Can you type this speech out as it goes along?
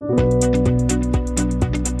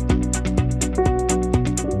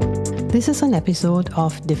This is an episode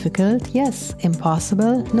of Difficult, Yes,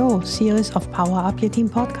 Impossible, No, series of Power Up Your Team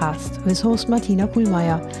podcast with host Martina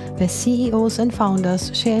Kuhlmeier, where CEOs and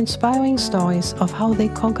founders share inspiring stories of how they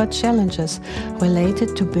conquered challenges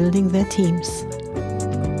related to building their teams.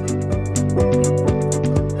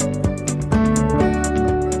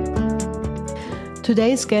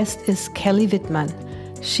 Today's guest is Kelly Wittman.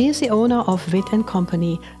 She is the owner of Witt &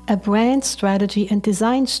 Company, a brand strategy and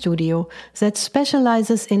design studio that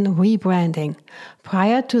specializes in rebranding.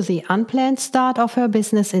 Prior to the unplanned start of her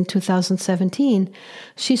business in 2017,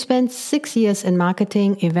 she spent 6 years in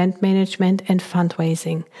marketing, event management, and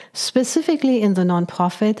fundraising, specifically in the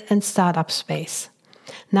nonprofit and startup space.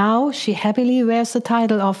 Now she happily wears the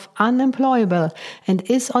title of Unemployable and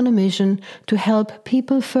is on a mission to help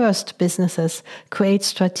people-first businesses create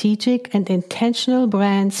strategic and intentional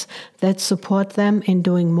brands that support them in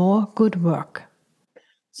doing more good work.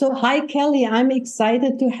 So hi, Kelly. I'm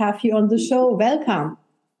excited to have you on the show. Welcome.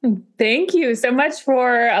 Thank you so much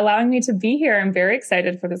for allowing me to be here. I'm very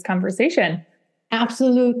excited for this conversation.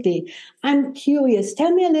 Absolutely. I'm curious.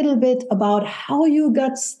 Tell me a little bit about how you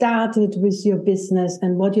got started with your business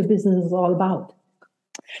and what your business is all about.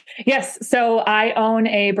 Yes. So I own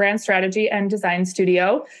a brand strategy and design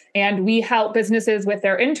studio, and we help businesses with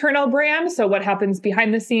their internal brand. So what happens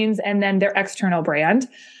behind the scenes, and then their external brand.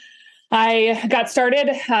 I got started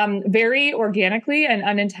very organically and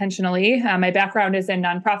unintentionally. My background is in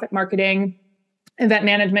nonprofit marketing, event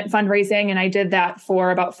management, fundraising, and I did that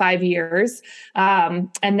for about 5 years.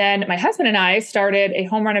 And then my husband and I started a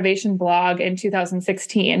home renovation blog in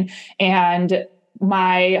 2016, and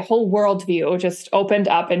my whole worldview just opened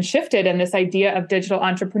up and shifted. And this idea of digital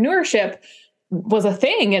entrepreneurship was a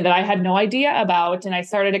thing that I had no idea about. And I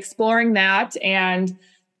started exploring that. And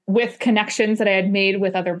with connections that I had made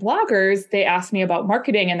with other bloggers, they asked me about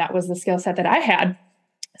marketing, and that was the skill set that I had.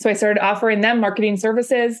 So I started offering them marketing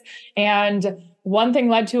services, and one thing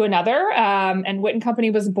led to another, and Witt & Company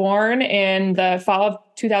was born in the fall of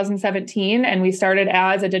 2017, and we started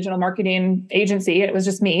as a digital marketing agency. It was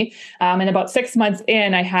just me. And about 6 months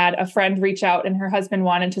in, I had a friend reach out, and her husband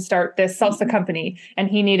wanted to start this salsa company, and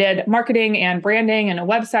he needed marketing and branding and a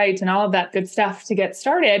website and all of that good stuff to get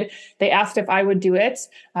started. They asked if I would do it.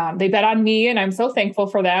 They bet on me, and I'm so thankful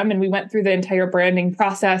for them. And we went through the entire branding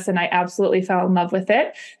process, and I absolutely fell in love with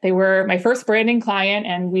it. They were my first branding client,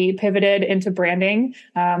 and we pivoted into branding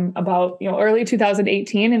about early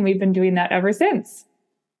 2018, and we've been doing that ever since.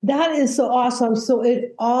 That is so awesome. So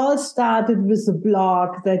it all started with a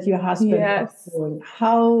blog that your husband was doing.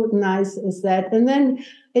 How nice is that? And then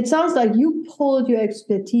it sounds like you pulled your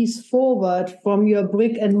expertise forward from your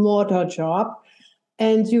brick and mortar job,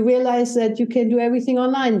 and you realize that you can do everything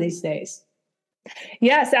online these days.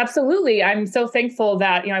 Yes, absolutely. I'm so thankful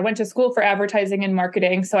that, I went to school for advertising and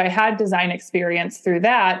marketing, so I had design experience through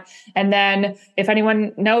that. And then if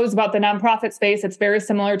anyone knows about the nonprofit space, it's very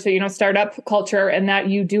similar to, startup culture, in that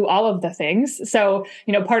you do all of the things. So,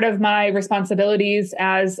 part of my responsibilities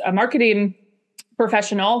as a marketing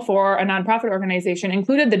professional for a nonprofit organization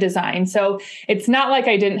included the design. So it's not like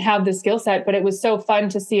I didn't have the skill set, but it was so fun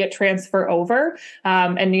to see it transfer over.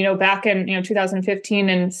 And, back in, 2015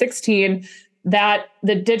 and 16, that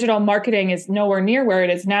the digital marketing is nowhere near where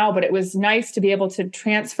it is now, but it was nice to be able to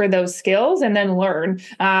transfer those skills and then learn.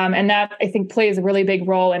 And that, I think, plays a really big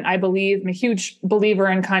role. And I'm a huge believer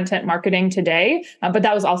in content marketing today. But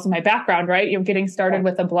that was also my background, right? Getting started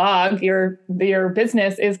with a blog, your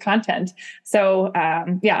business is content. So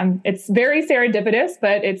it's very serendipitous,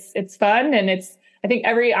 but it's fun. And I think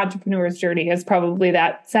every entrepreneur's journey is probably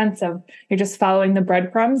that sense of you're just following the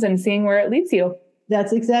breadcrumbs and seeing where it leads you.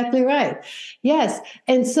 That's exactly right. Yes.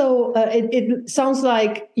 And so it sounds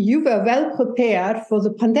like you were well prepared for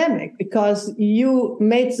the pandemic, because you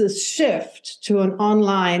made this shift to an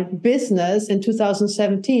online business in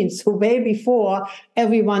 2017. So way before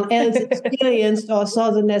everyone else experienced or saw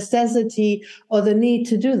the necessity or the need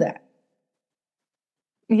to do that.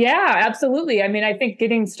 Yeah, absolutely. I mean, I think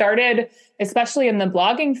getting started, especially in the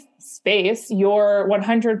blogging space, you're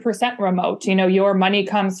 100% remote. Your money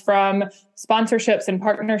comes from sponsorships and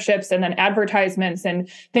partnerships and then advertisements and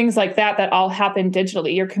things like that all happen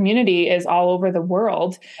digitally. Your community is all over the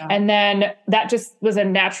world. Yeah. And then that just was a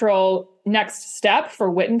natural next step for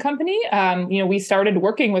Witt & Company. We started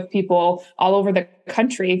working with people all over the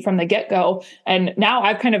country from the get-go. And now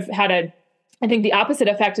I've kind of had a I think the opposite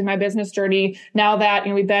effect in my business journey, now that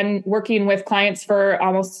we've been working with clients for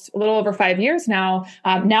almost a little over 5 years now,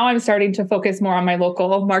 now I'm starting to focus more on my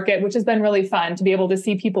local market, which has been really fun to be able to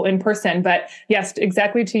see people in person. But yes,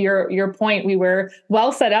 exactly to your point, we were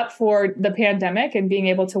well set up for the pandemic and being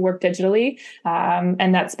able to work digitally.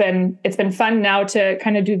 And it's been fun now to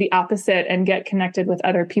kind of do the opposite and get connected with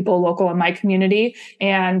other people local in my community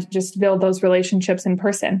and just build those relationships in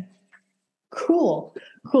person. Cool.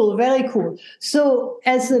 Cool. Very cool. So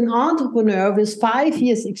as an entrepreneur with 5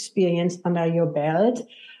 years experience under your belt,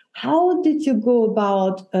 how did you go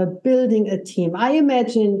about building a team? I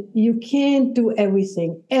imagine you can't do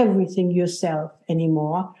everything yourself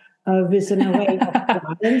anymore with an array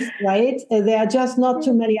of clients, right? There are just not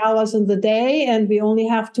too many hours in the day and we only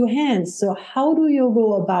have 2 hands. So how do you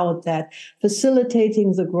go about that,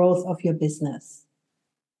 facilitating the growth of your business?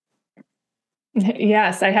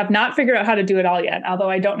 Yes, I have not figured out how to do it all yet, although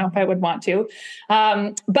I don't know if I would want to.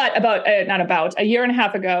 But about a year and a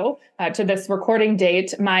half ago to this recording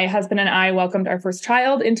date, my husband and I welcomed our first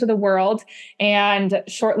child into the world. And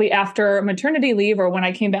shortly after maternity leave, or when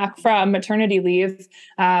I came back from maternity leave,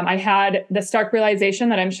 I had the stark realization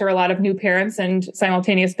that I'm sure a lot of new parents and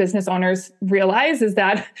simultaneous business owners realize is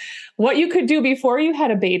that what you could do before you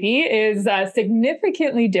had a baby is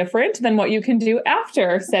significantly different than what you can do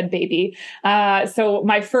after said baby. So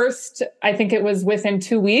I think it was within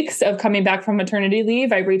 2 weeks of coming back from maternity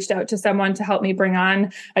leave, I reached out to someone to help me bring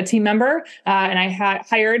on a team member. And I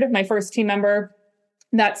hired my first team member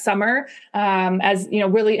that summer, as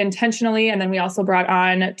really intentionally. And then we also brought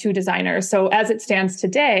on 2 designers. So as it stands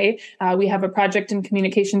today, we have a project and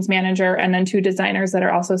communications manager and then 2 designers that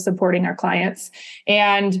are also supporting our clients.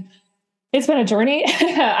 And it's been a journey.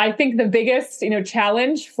 I think the biggest,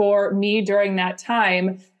 challenge for me during that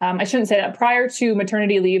time, I shouldn't say that. Prior to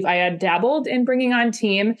maternity leave, I had dabbled in bringing on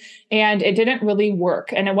team and it didn't really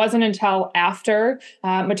work. And it wasn't until after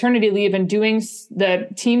maternity leave and doing the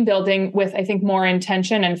team building with, I think, more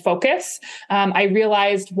intention and focus, I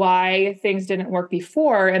realized why things didn't work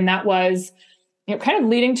before. And that was, kind of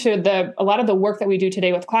leading to a lot of the work that we do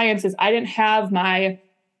today with clients is I didn't have my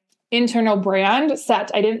internal brand set.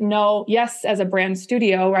 I didn't know, yes, as a brand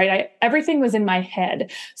studio, right? Everything was in my head.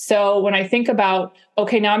 So when I think about,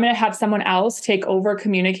 okay, now I'm going to have someone else take over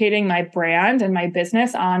communicating my brand and my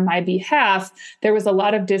business on my behalf, there was a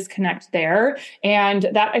lot of disconnect there. And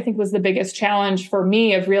that I think was the biggest challenge for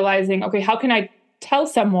me of realizing, okay, how can I tell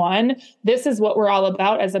someone this is what we're all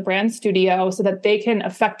about as a brand studio so that they can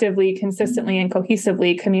effectively, consistently, and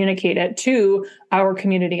cohesively communicate it to our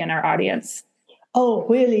community and our audience? Oh,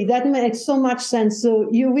 really? That makes so much sense.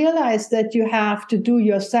 So you realize that you have to do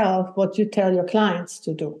yourself what you tell your clients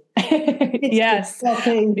to do. Yes.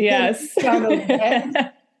 Yes.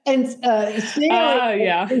 And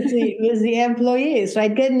sharing with the employees,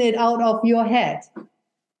 right? Getting it out of your head.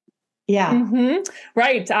 Yeah. Mm-hmm.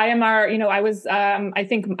 Right. I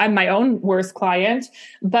think I'm my own worst client,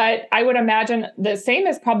 but I would imagine the same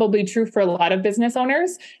is probably true for a lot of business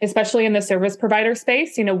owners, especially in the service provider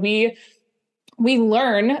space. We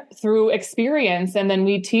learn through experience and then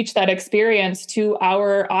we teach that experience to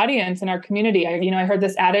our audience and our community. I heard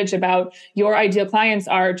this adage about your ideal clients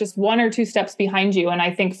are just 1 or 2 steps behind you. And I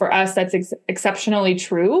think for us, that's exceptionally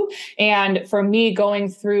true. And for me, going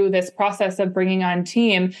through this process of bringing on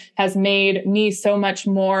team has made me so much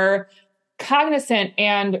more cognizant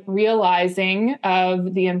and realizing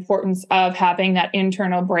of the importance of having that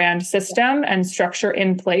internal brand system and structure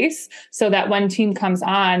in place so that when team comes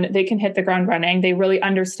on, they can hit the ground running. They really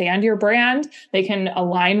understand your brand. They can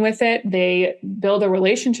align with it. They build a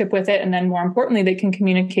relationship with it. And then more importantly, they can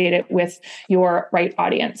communicate it with your right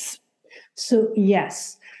audience. So,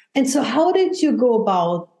 yes. And so how did you go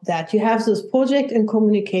about that? You have this project and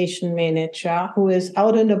communication manager who is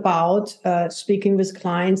out and about speaking with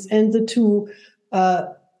clients and the 2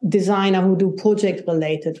 designer who do project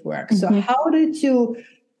related work. Mm-hmm. So how did you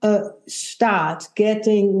start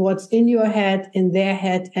getting what's in your head, in their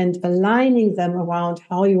head, and aligning them around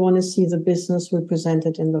how you want to see the business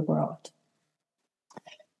represented in the world?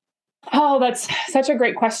 Oh, that's such a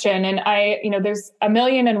great question. And there's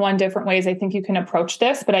 1,000,001 different ways I think you can approach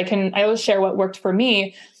this, but I will share what worked for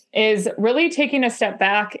me is really taking a step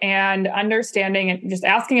back and understanding and just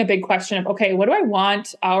asking a big question of, okay, what do I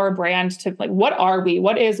want our brand to like? What are we?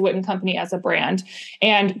 What is Wittman Company as a brand?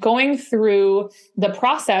 And going through the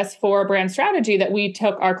process for brand strategy that we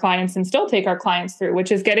took our clients and still take our clients through,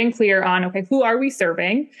 which is getting clear on, okay, who are we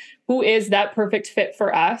serving? Who is that perfect fit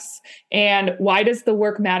for us? And why does the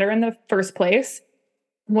work matter in the first place?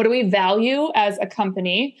 what do we value as a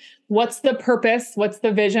company? What's the purpose? What's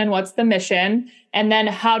the vision? What's the mission? And then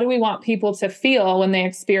how do we want people to feel when they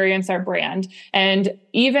experience our brand? And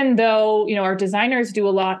even though, our designers do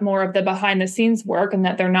a lot more of the behind the scenes work and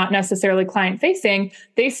that they're not necessarily client facing,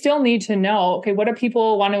 they still need to know, okay, what do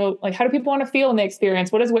people want to, how do people want to feel in the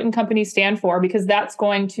experience? What does Wittman Company stand for? Because that's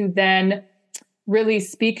going to then really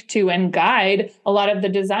speak to and guide a lot of the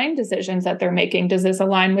design decisions that they're making. Does this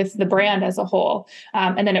align with the brand as a whole?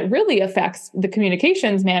 And then it really affects the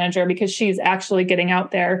communications manager because she's actually getting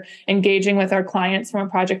out there, engaging with our clients from a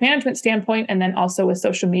project management standpoint, and then also with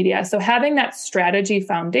social media. So having that strategy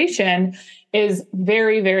foundation is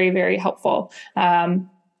very, very, very helpful.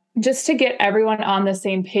 Just to get everyone on the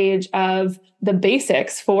same page of the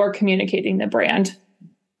basics for communicating the brand.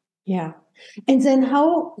 Yeah. And then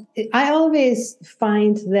I always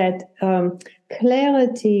find that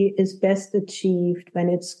clarity is best achieved when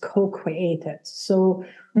it's co-created. So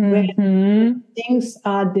when things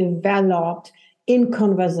are developed in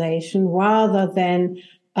conversation rather than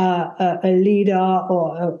a leader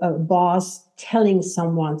or a boss telling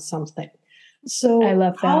someone something. So I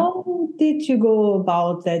love that. How did you go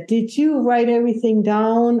about that? Did you write everything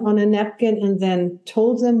down on a napkin and then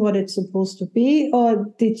told them what it's supposed to be, or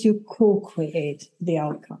did you co-create the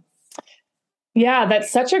outcome? Yeah, that's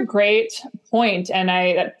such a great point, and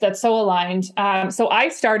that's so aligned. So I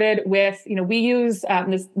started with, we use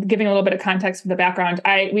this, giving a little bit of context for the background.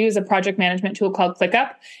 We use a project management tool called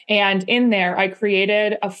ClickUp, and in there I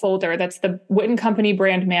created a folder that's the Wittman Company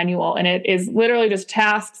brand manual, and it is literally just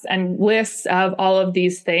tasks and lists of all of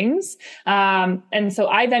these things. And so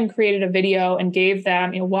I then created a video and gave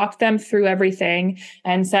them, walked them through everything,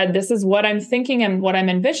 and said, "This is what I'm thinking and what I'm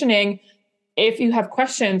envisioning. If you have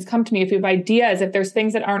questions, come to me. If you have ideas, if there's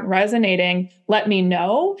things that aren't resonating, let me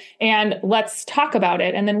know and let's talk about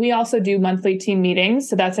it." And then we also do monthly team meetings.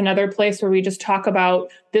 So that's another place where we just talk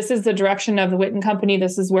about, this is the direction of the Wittman Company.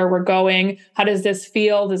 This is where we're going. How does this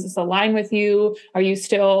feel? Does this align with you? Are you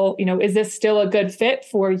still, is this still a good fit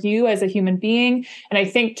for you as a human being? And I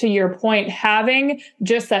think to your point, having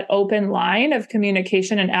just that open line of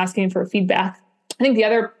communication and asking for feedback. I think the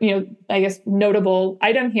other, notable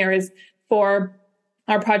item here is for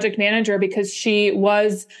our project manager, because she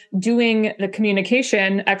was doing the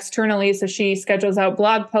communication externally. So she schedules out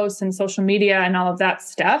blog posts and social media and all of that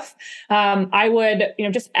stuff. I would,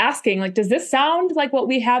 just asking, does this sound like what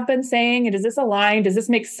we have been saying? And does this align? Does this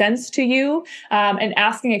make sense to you? And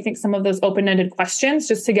asking, I think, some of those open-ended questions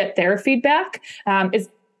just to get their feedback is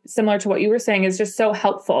similar to what you were saying, is just so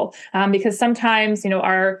helpful. Because sometimes,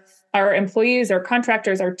 our employees, our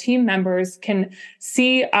contractors, our team members can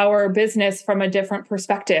see our business from a different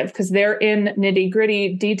perspective because they're in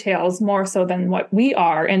nitty-gritty details more so than what we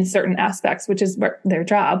are in certain aspects, which is their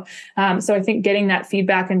job. So I think getting that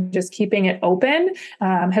feedback and just keeping it open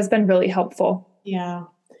has been really helpful. Yeah.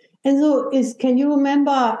 And so can you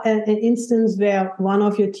remember an instance where one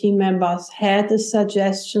of your team members had a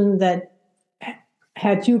suggestion that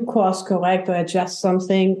had you course correct or adjust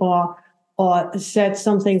something or said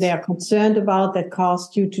something they are concerned about that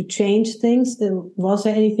caused you to change things? Was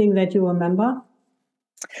there anything that you remember?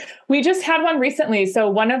 We just had one recently. So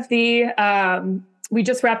one of the, we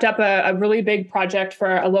just wrapped up a really big project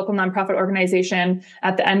for a local nonprofit organization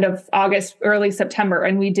at the end of August, early September.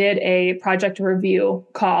 And we did a project review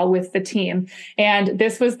call with the team. And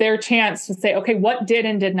this was their chance to say, okay, what did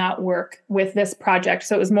and did not work with this project?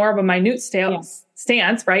 So it was more of a minute stance,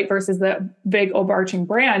 right? Versus the big overarching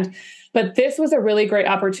brand. But this was a really great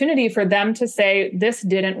opportunity for them to say, this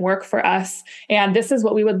didn't work for us. And this is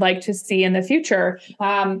what we would like to see in the future.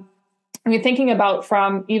 Thinking about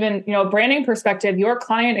from even, a branding perspective, your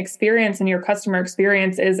client experience and your customer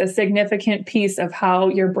experience is a significant piece of how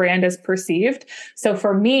your brand is perceived. So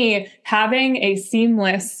for me, having a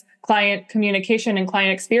seamless client communication and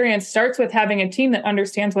client experience starts with having a team that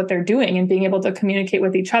understands what they're doing and being able to communicate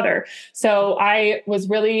with each other. So I was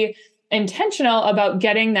really intentional about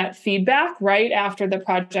getting that feedback right after the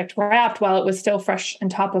project wrapped while it was still fresh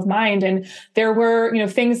and top of mind. And there were,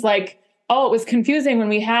 things like, oh, it was confusing when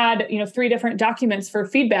we had, 3 different documents for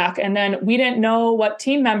feedback. And then we didn't know what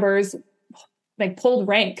team members pulled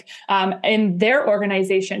rank in their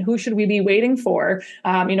organization. Who should we be waiting for?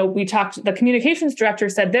 We talked, the communications director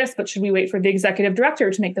said this, but should we wait for the executive director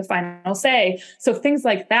to make the final say? So things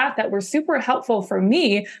like that were super helpful for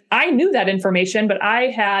me. I knew that information, but I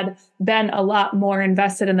had been a lot more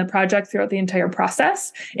invested in the project throughout the entire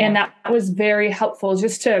process. Yeah. And that was very helpful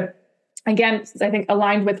just to again, I think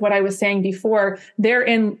aligned with what I was saying before, they're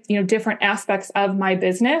in, different aspects of my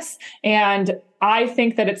business. And I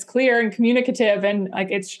think that it's clear and communicative and like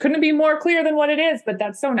it couldn't be more clear than what it is, but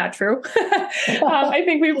that's so not true. I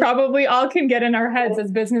think we probably all can get in our heads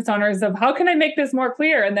as business owners of how can I make this more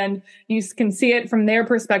clear? And then you can see it from their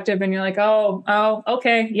perspective and you're like, oh,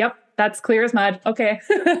 okay. Yep. That's clear as mud. Okay.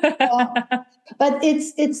 But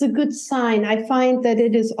it's a good sign. I find that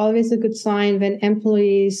it is always a good sign when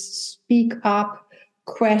employees speak up,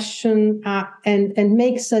 question, and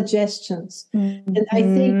make suggestions. Mm-hmm. And I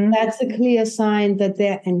think that's a clear sign that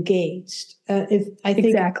they're engaged.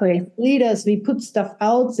 Exactly. As leaders, we put stuff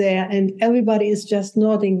out there and everybody is just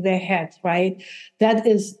nodding their head, right? That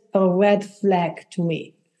is a red flag to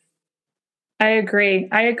me. I agree.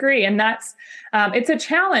 And that's, it's a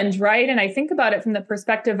challenge, right? And I think about it from the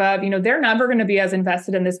perspective of, they're never going to be as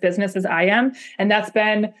invested in this business as I am. And that's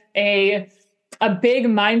been a big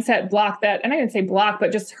mindset block that, and I didn't say block,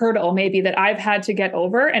 but just hurdle maybe that I've had to get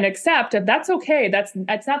over and accept that that's okay. That's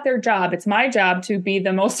not their job. It's my job to be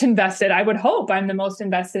the most invested. I would hope I'm the most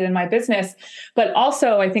invested in my business. But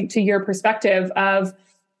also I think to your perspective of,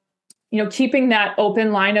 keeping that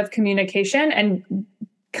open line of communication and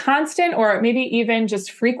constant or maybe even just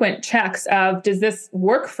frequent checks of, does this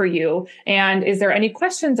work for you? And is there any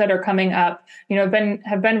questions that are coming up,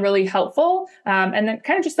 have been really helpful. And then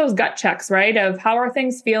kind of just those gut checks, right? Of how are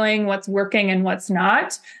things feeling, what's working and what's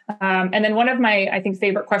not. And then one of my, I think,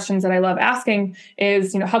 favorite questions that I love asking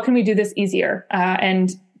is, how can we do this easier?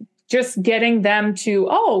 And just getting them to,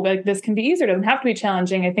 like this can be easier, doesn't have to be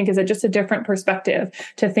challenging, I think is just a different perspective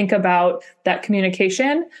to think about that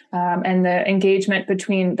communication and the engagement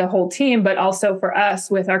between the whole team, but also for us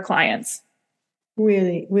with our clients.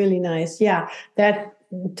 Really, really nice. Yeah, that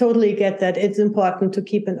totally get that. It's important to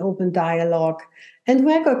keep an open dialogue and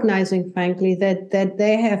recognizing, frankly, that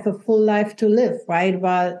they have a full life to live, right?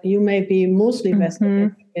 While you may be mostly vested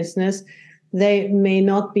in business, they may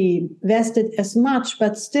not be vested as much,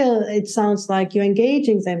 but still it sounds like you're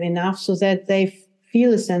engaging them enough so that they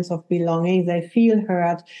feel a sense of belonging, they feel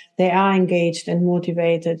heard, they are engaged and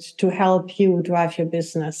motivated to help you drive your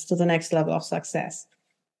business to the next level of success.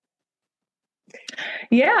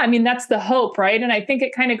 Yeah, I mean, that's the hope, right? And I think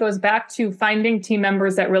it kind of goes back to finding team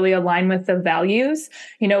members that really align with the values.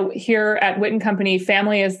 Here at Wittman Company,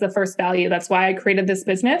 family is the first value. That's why I created this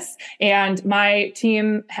business. And my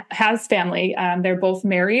team has family. They're both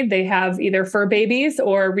married. They have either fur babies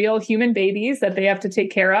or real human babies that they have to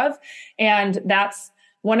take care of. And that's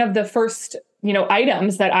one of the first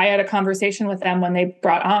items that I had a conversation with them when they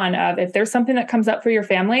brought on of, if there's something that comes up for your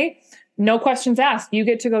family, no questions asked. You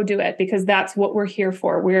get to go do it because that's what we're here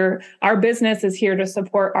for. Our business is here to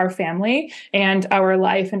support our family and our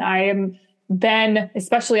life. And I am been,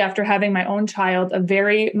 especially after having my own child, a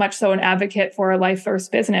very much so an advocate for a life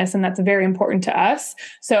first business. And that's very important to us.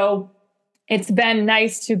 So it's been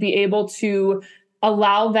nice to be able to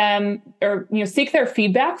allow them or, seek their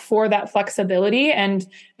feedback for that flexibility. And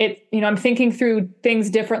I'm thinking through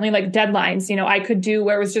things differently, like deadlines. I could do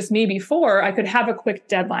where it was just me before, I could have a quick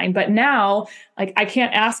deadline, but now I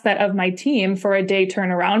can't ask that of my team for a day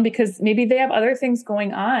turnaround because maybe they have other things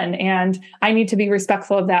going on and I need to be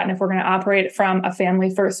respectful of that. And if we're going to operate from a family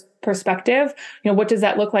first perspective, what does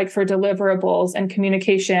that look like for deliverables and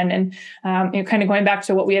communication? And, kind of going back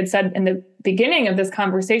to what we had said in the beginning of this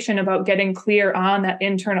conversation about getting clear on that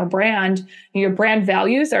internal brand, your brand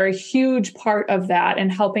values are a huge part of that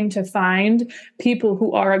and helping to find people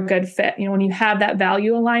who are a good fit. When you have that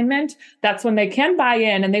value alignment, that's when they can buy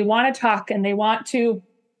in and they want to talk and they want to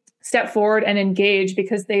step forward and engage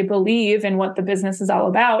because they believe in what the business is all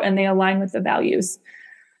about and they align with the values.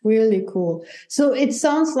 Really cool. So it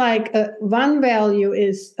sounds like one value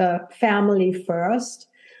is family first.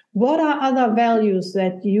 What are other values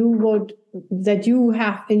that you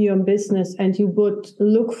have in your business and you would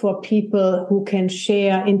look for people who can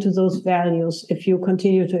share into those values if you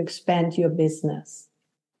continue to expand your business?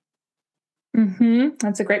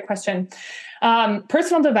 That's a great question.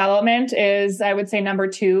 Personal development is, I would say, number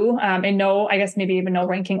 2, I guess maybe even no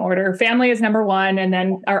ranking order. Family is number 1, and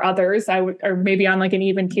then our others, or maybe on like an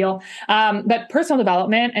even keel. But personal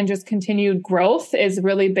development and just continued growth is a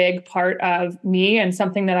really big part of me and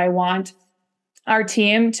something that I want our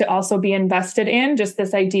team to also be invested in, just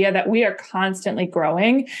this idea that we are constantly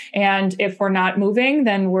growing. And if we're not moving,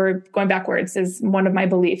 then we're going backwards is one of my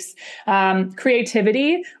beliefs.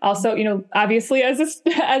 Creativity also, obviously as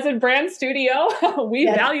a brand studio, we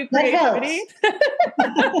value creativity.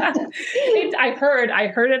 I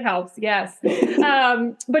heard it helps. Yes.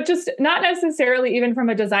 But just not necessarily even from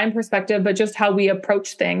a design perspective, but just how we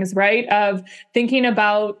approach things, right? Of thinking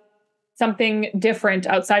about something different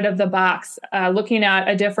outside of the box, looking at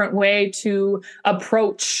a different way to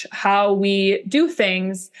approach how we do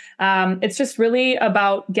things. It's just really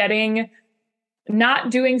about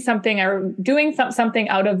not doing something or doing something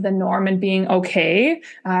out of the norm and being okay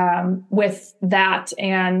with that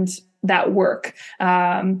and that work.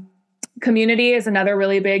 Community is another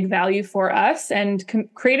really big value for us, and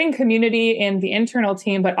creating community in the internal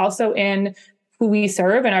team, but also in who we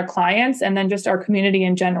serve and our clients, and then just our community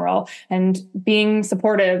in general, and being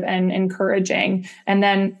supportive and encouraging. And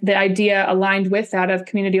then the idea aligned with that of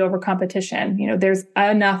community over competition. There's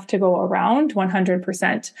enough to go around,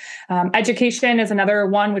 100%. Education is another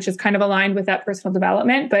one, which is kind of aligned with that personal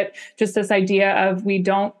development, but just this idea of we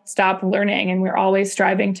don't stop learning and we're always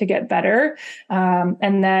striving to get better.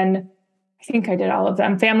 And then I think I did all of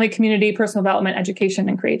them. Family, community, personal development, education,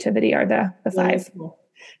 and creativity are the five.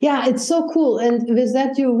 Yeah, it's so cool. And with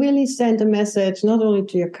that, you really send a message, not only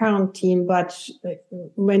to your current team, but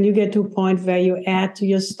when you get to a point where you add to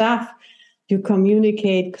your staff, you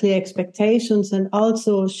communicate clear expectations and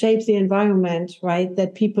also shape the environment, right,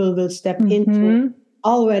 that people will step into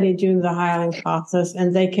already during the hiring process,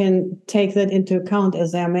 and they can take that into account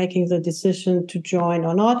as they're making the decision to join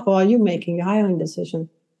or not, or are you making a hiring decision?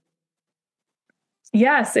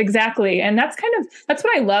 Yes, exactly. And that's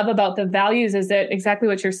what I love about the values, is that exactly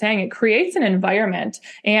what you're saying. It creates an environment,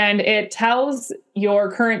 and it tells your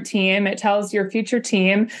current team, it tells your future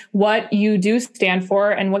team what you do stand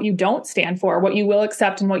for and what you don't stand for, what you will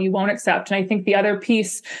accept and what you won't accept. And I think the other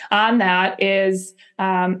piece on that is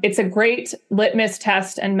it's a great litmus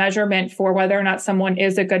test and measurement for whether or not someone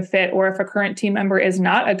is a good fit, or if a current team member is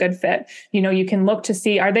not a good fit. You can look to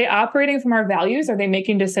see, are they operating from our values? Are they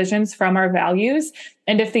making decisions from our values?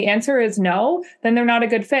 And if the answer is no, then they're not a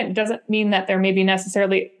good fit. It doesn't mean that they're maybe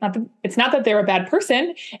necessarily, it's not that they're a bad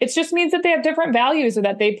person. It just means that they have different values, or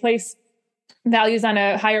that they place values on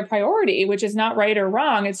a higher priority, which is not right or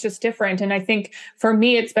wrong. It's just different. And I think for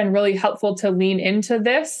me, it's been really helpful to lean into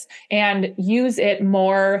this and use it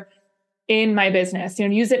more in my business,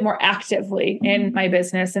 use it more actively in my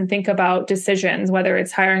business, and think about decisions, whether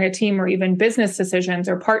it's hiring a team or even business decisions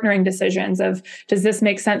or partnering decisions of, does this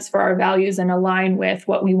make sense for our values and align with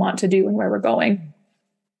what we want to do and where we're going?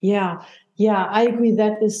 Yeah, I agree.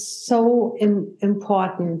 That is so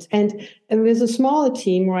important. And with a smaller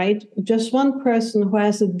team, right, just one person who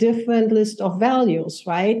has a different list of values,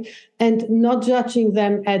 right, and not judging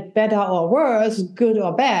them at better or worse, good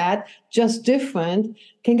or bad, just different,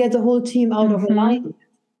 can get the whole team out of alignment,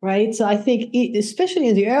 right? So I think, especially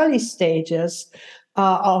in the early stages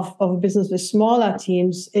of a business with smaller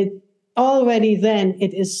teams, it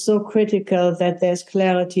is so critical that there's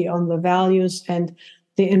clarity on the values and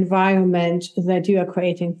the environment that you are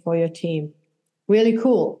creating for your team. Really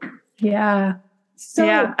cool. Yeah.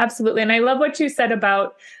 Yeah, absolutely. And I love what you said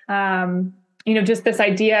about, just this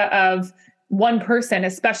idea of one person,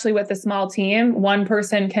 especially with a small team, one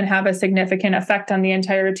person can have a significant effect on the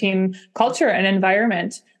entire team culture and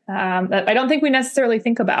environment. That I don't think we necessarily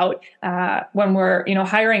think about when we're,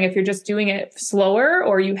 hiring, if you're just doing it slower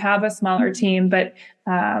or you have a smaller team. But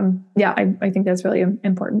I think that's really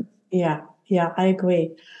important. Yeah, I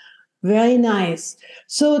agree. Very nice.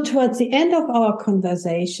 So towards the end of our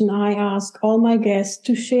conversation, I ask all my guests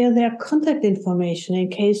to share their contact information in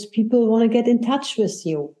case people want to get in touch with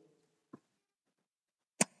you.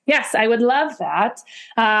 Yes, I would love that.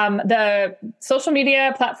 The social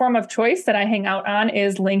media platform of choice that I hang out on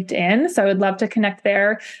is LinkedIn. So I would love to connect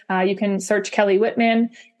there. You can search Kelly Wittman.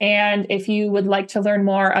 And if you would like to learn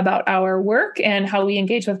more about our work and how we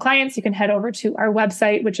engage with clients, you can head over to our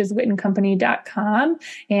website, which is wittencompany.com.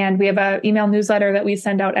 And we have an email newsletter that we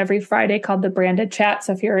send out every Friday called the Branded Chat.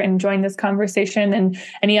 So if you're enjoying this conversation and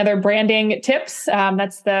any other branding tips,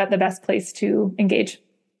 that's the best place to engage.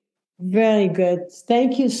 Very good.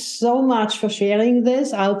 Thank you so much for sharing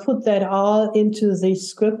this. I'll put that all into the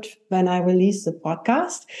script when I release the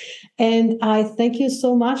podcast. And I thank you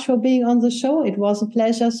so much for being on the show. It was a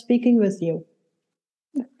pleasure speaking with you.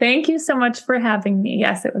 Thank you so much for having me.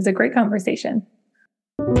 Yes, it was a great conversation.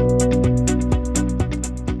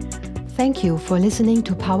 Thank you for listening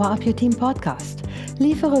to Power Up Your Team podcast.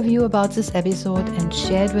 Leave a review about this episode and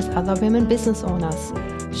share it with other women business owners.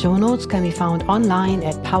 Show notes can be found online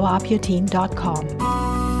at powerupyourteam.com.